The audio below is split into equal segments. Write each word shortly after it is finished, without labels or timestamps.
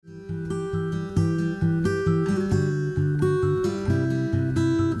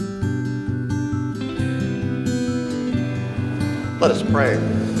Let us pray.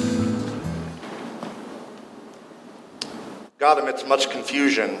 God, amidst much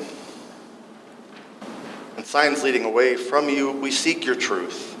confusion and signs leading away from you, we seek your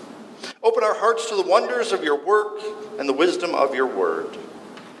truth. Open our hearts to the wonders of your work and the wisdom of your word.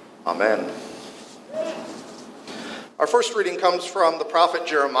 Amen. Our first reading comes from the prophet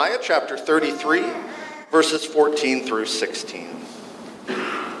Jeremiah, chapter 33, verses 14 through 16.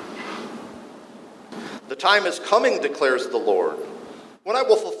 The time is coming, declares the Lord, when I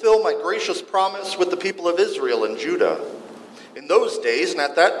will fulfill my gracious promise with the people of Israel and Judah. In those days and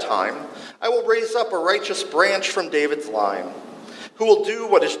at that time, I will raise up a righteous branch from David's line, who will do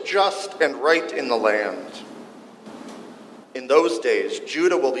what is just and right in the land. In those days,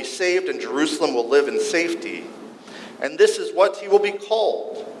 Judah will be saved and Jerusalem will live in safety. And this is what he will be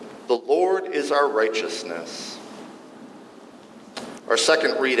called: the Lord is our righteousness. Our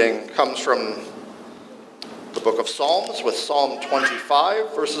second reading comes from the book of Psalms, with Psalm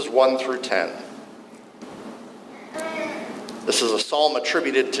 25, verses 1 through 10. This is a psalm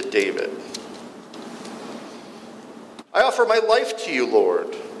attributed to David. I offer my life to you,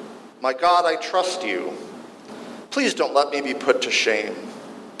 Lord. My God, I trust you. Please don't let me be put to shame.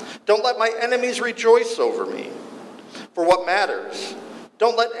 Don't let my enemies rejoice over me. For what matters?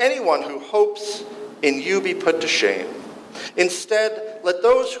 Don't let anyone who hopes in you be put to shame. Instead, let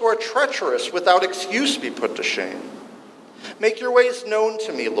those who are treacherous without excuse be put to shame. Make your ways known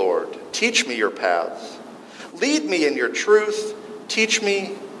to me, Lord. Teach me your paths. Lead me in your truth. Teach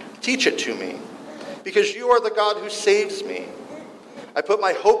it to me, because you are the God who saves me. I put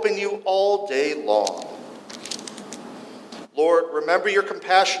my hope in you all day long. Lord, remember your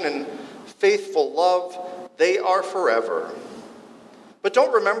compassion and faithful love. They are forever. But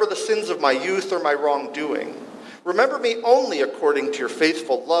don't remember the sins of my youth or my wrongdoing. Remember me only according to your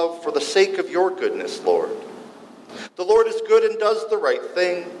faithful love, for the sake of your goodness, Lord. The Lord is good and does the right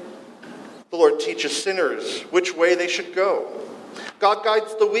thing. The Lord teaches sinners which way they should go. God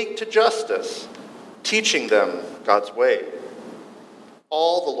guides the weak to justice, teaching them God's way.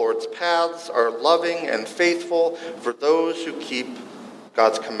 All the Lord's paths are loving and faithful for those who keep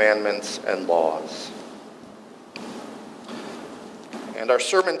God's commandments and laws. And our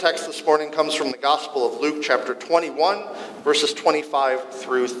sermon text this morning comes from the Gospel of Luke, chapter 21, verses 25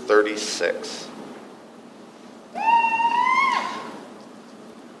 through 36.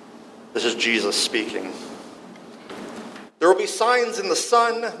 This is Jesus speaking. There will be signs in the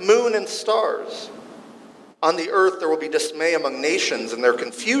sun, moon, and stars. On the earth there will be dismay among nations and their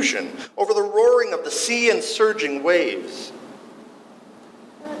confusion over the roaring of the sea and surging waves.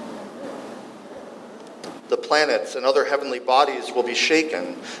 The planets and other heavenly bodies will be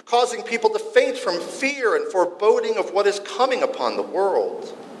shaken, causing people to faint from fear and foreboding of what is coming upon the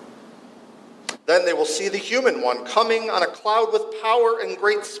world. Then they will see the human one coming on a cloud with power and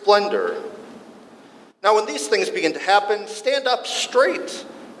great splendor. Now when these things begin to happen, stand up straight.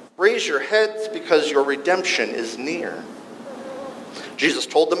 Raise your heads, because your redemption is near. Jesus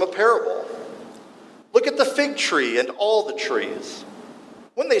told them a parable. Look at the fig tree and all the trees.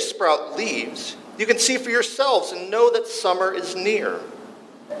 When they sprout leaves, you can see for yourselves and know that summer is near.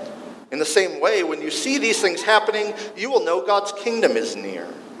 In the same way, when you see these things happening, you will know God's kingdom is near.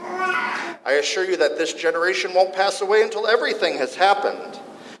 I assure you that this generation won't pass away until everything has happened.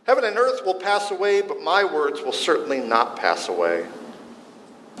 Heaven and earth will pass away, but my words will certainly not pass away.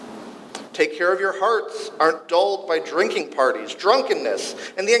 Take care of your hearts. Aren't dulled by drinking parties,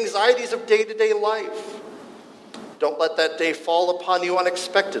 drunkenness, and the anxieties of day-to-day life. Don't let that day fall upon you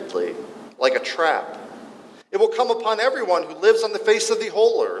unexpectedly, like a trap. It will come upon everyone who lives on the face of the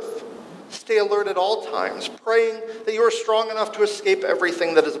whole earth. Stay alert at all times, praying that you are strong enough to escape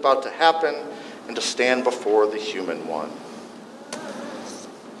everything that is about to happen and to stand before the human one.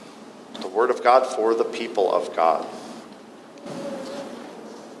 The word of God for the people of God.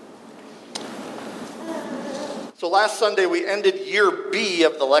 So last Sunday we ended year B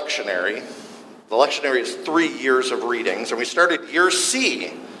of the lectionary. The lectionary is 3 years of readings, and we started year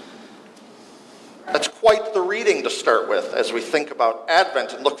C. That's quite the reading to start with as we think about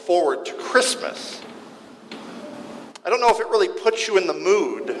Advent and look forward to Christmas. I don't know if it really puts you in the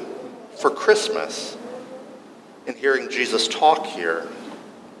mood for Christmas in hearing Jesus talk here.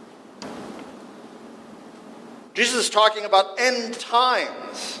 Jesus is talking about end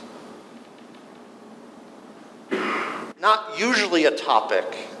times. Not usually a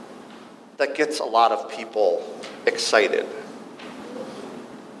topic that gets a lot of people excited.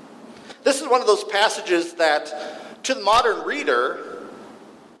 This is one of those passages that, to the modern reader,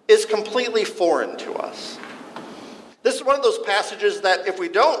 is completely foreign to us. This is one of those passages that if we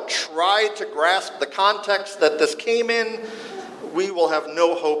don't try to grasp the context that this came in, we will have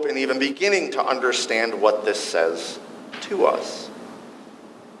no hope in even beginning to understand what this says to us.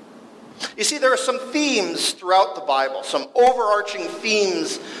 You see, there are some themes throughout the Bible, some overarching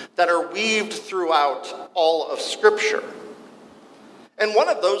themes that are weaved throughout all of Scripture. And one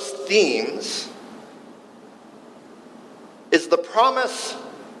of those themes is the promise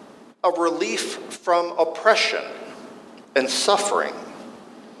of relief from oppression and suffering.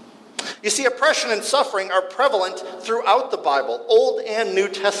 You see, oppression and suffering are prevalent throughout the Bible, Old and New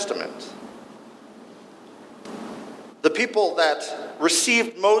Testament. The people that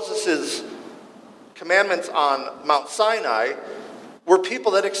received Moses' commandments on Mount Sinai were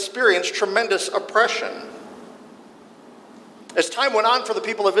people that experienced tremendous oppression. As time went on for the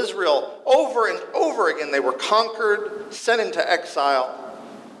people of Israel, over and over again they were conquered, sent into exile,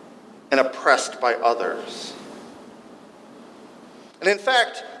 and oppressed by others. And in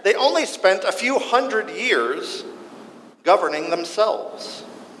fact, they only spent a few hundred years governing themselves.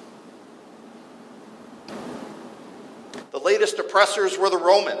 The latest oppressors were the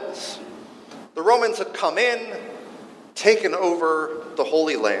Romans. The Romans had come in, taken over the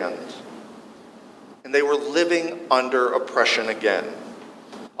Holy Land, and they were living under oppression again.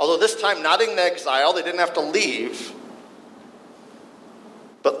 Although this time not in exile, they didn't have to leave,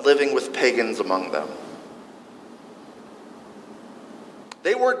 but living with pagans among them.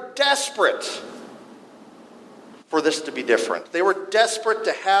 They were desperate for this to be different. They were desperate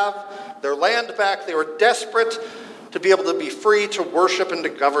to have their land back. They were desperate to be able to be free to worship and to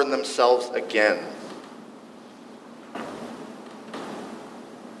govern themselves again.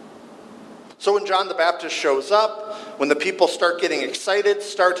 So when John the Baptist shows up, when the people start getting excited,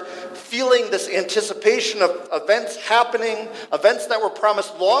 start feeling this anticipation of events happening, events that were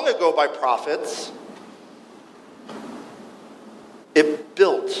promised long ago by prophets, it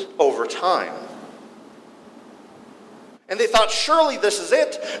built over time. And they thought, surely this is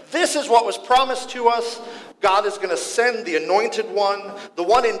it. This is what was promised to us. God is going to send the anointed one, the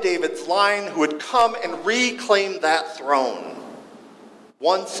one in David's line, who would come and reclaim that throne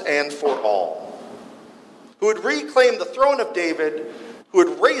once and for all. Who would reclaim the throne of David, who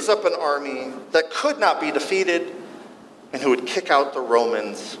would raise up an army that could not be defeated, and who would kick out the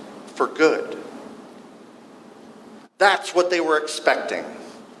Romans for good. That's what they were expecting.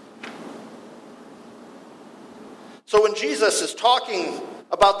 So when Jesus is talking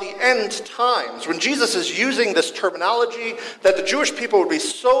about the end times, when Jesus is using this terminology that the Jewish people would be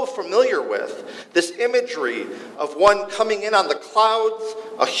so familiar with, this imagery of one coming in on the clouds,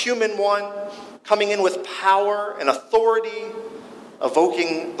 a human one, coming in with power and authority,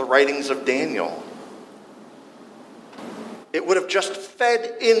 evoking the writings of Daniel, it would have just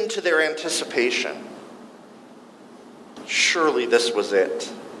fed into their anticipation. Surely this was it.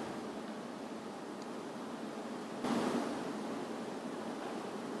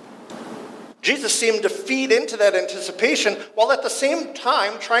 Jesus seemed to feed into that anticipation while at the same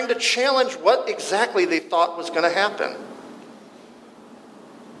time trying to challenge what exactly they thought was going to happen.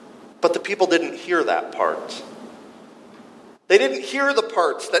 But the people didn't hear that part. They didn't hear the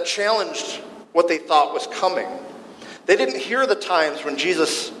parts that challenged what they thought was coming. They didn't hear the times when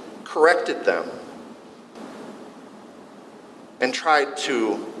Jesus corrected them and tried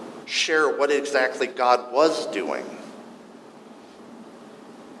to share what exactly God was doing.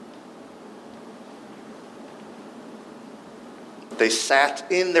 They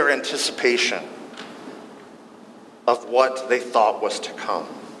sat in their anticipation of what they thought was to come.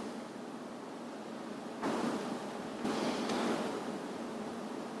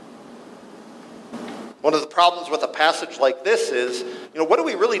 One of the problems with a passage like this is, what do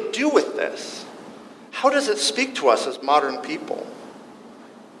we really do with this? How does it speak to us as modern people?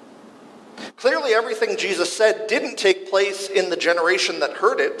 Clearly, everything Jesus said didn't take place in the generation that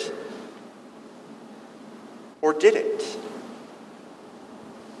heard it. Or did it?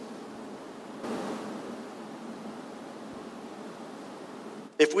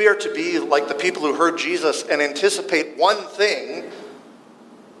 If we are to be like the people who heard Jesus and anticipate one thing,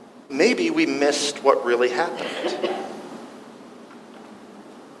 maybe we missed what really happened.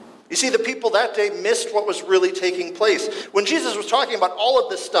 You see, the people that day missed what was really taking place. When Jesus was talking about all of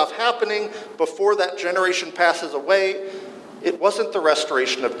this stuff happening before that generation passes away, it wasn't the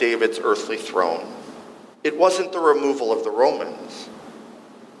restoration of David's earthly throne. It wasn't the removal of the Romans.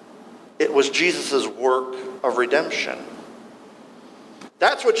 It was Jesus' work of redemption.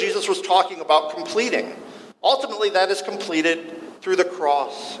 That's what Jesus was talking about completing. Ultimately, that is completed through the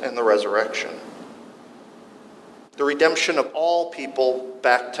cross and the resurrection. The redemption of all people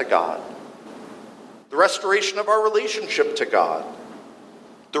back to God. The restoration of our relationship to God.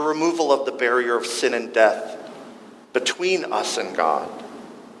 The removal of the barrier of sin and death between us and God.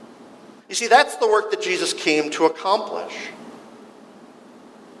 You see, that's the work that Jesus came to accomplish.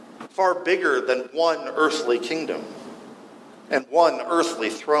 Far bigger than one earthly kingdom and one earthly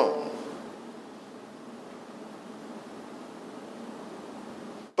throne.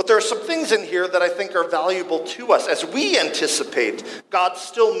 But there are some things in here that I think are valuable to us as we anticipate God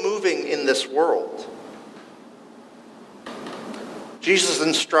still moving in this world. Jesus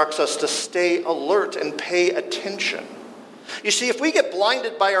instructs us to stay alert and pay attention. You see, if we get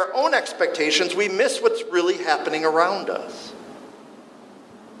blinded by our own expectations, we miss what's really happening around us.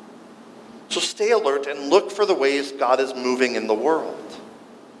 So stay alert and look for the ways God is moving in the world.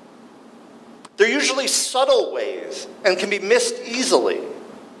 They're usually subtle ways and can be missed easily.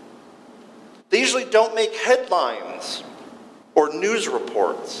 They usually don't make headlines or news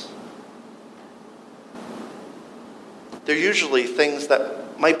reports. They're usually things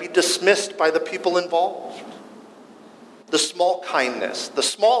that might be dismissed by the people involved. The small kindness, the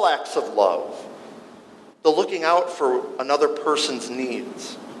small acts of love, the looking out for another person's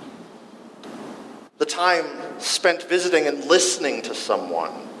needs, the time spent visiting and listening to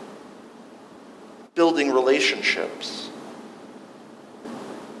someone, building relationships,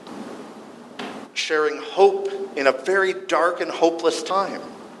 sharing hope in a very dark and hopeless time.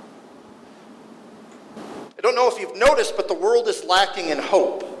 I don't know if you've noticed, but the world is lacking in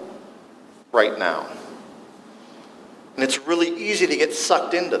hope right now. And it's really easy to get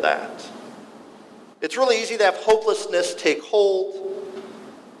sucked into that. It's really easy to have hopelessness take hold,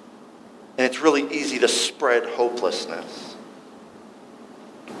 and it's really easy to spread hopelessness.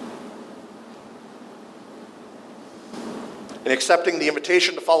 In accepting the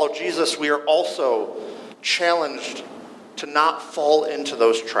invitation to follow Jesus, we are also challenged to not fall into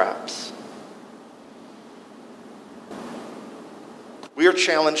those traps. We are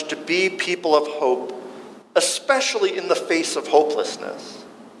challenged to be people of hope, especially in the face of hopelessness,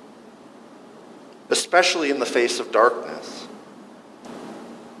 especially in the face of darkness.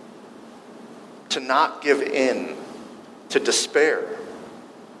 To not give in to despair.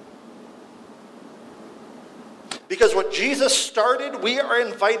 Because what Jesus started, we are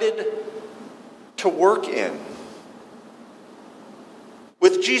invited to work in.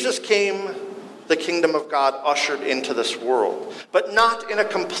 With Jesus came the kingdom of God ushered into this world, but not in a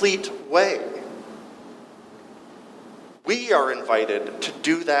complete way. We are invited to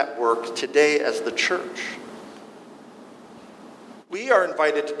do that work today as the church. We are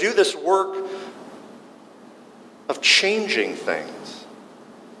invited to do this work of changing things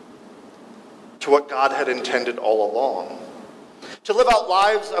to what God had intended all along. To live out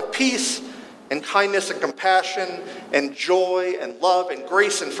lives of peace and kindness and compassion and joy and love and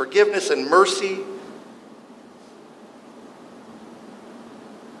grace and forgiveness and mercy.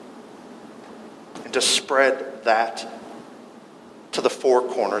 And to spread that to the four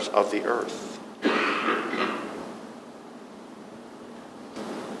corners of the earth.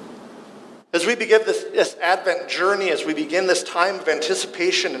 As we begin this Advent journey, as we begin this time of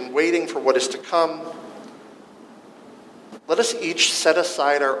anticipation and waiting for what is to come, let us each set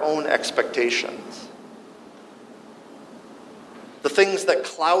aside our own expectations. The things that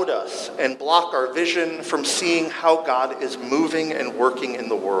cloud us and block our vision from seeing how God is moving and working in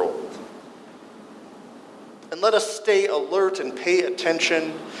the world. And let us stay alert and pay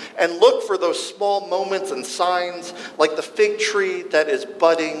attention and look for those small moments and signs like the fig tree that is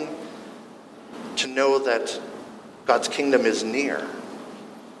budding to know that God's kingdom is near.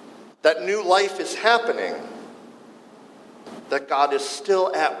 That new life is happening. That God is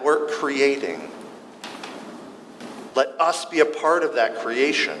still at work creating. Let us be a part of that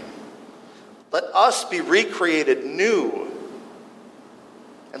creation. Let us be recreated new.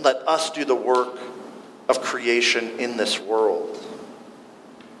 And let us do the work of creation in this world.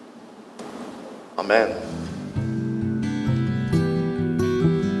 Amen.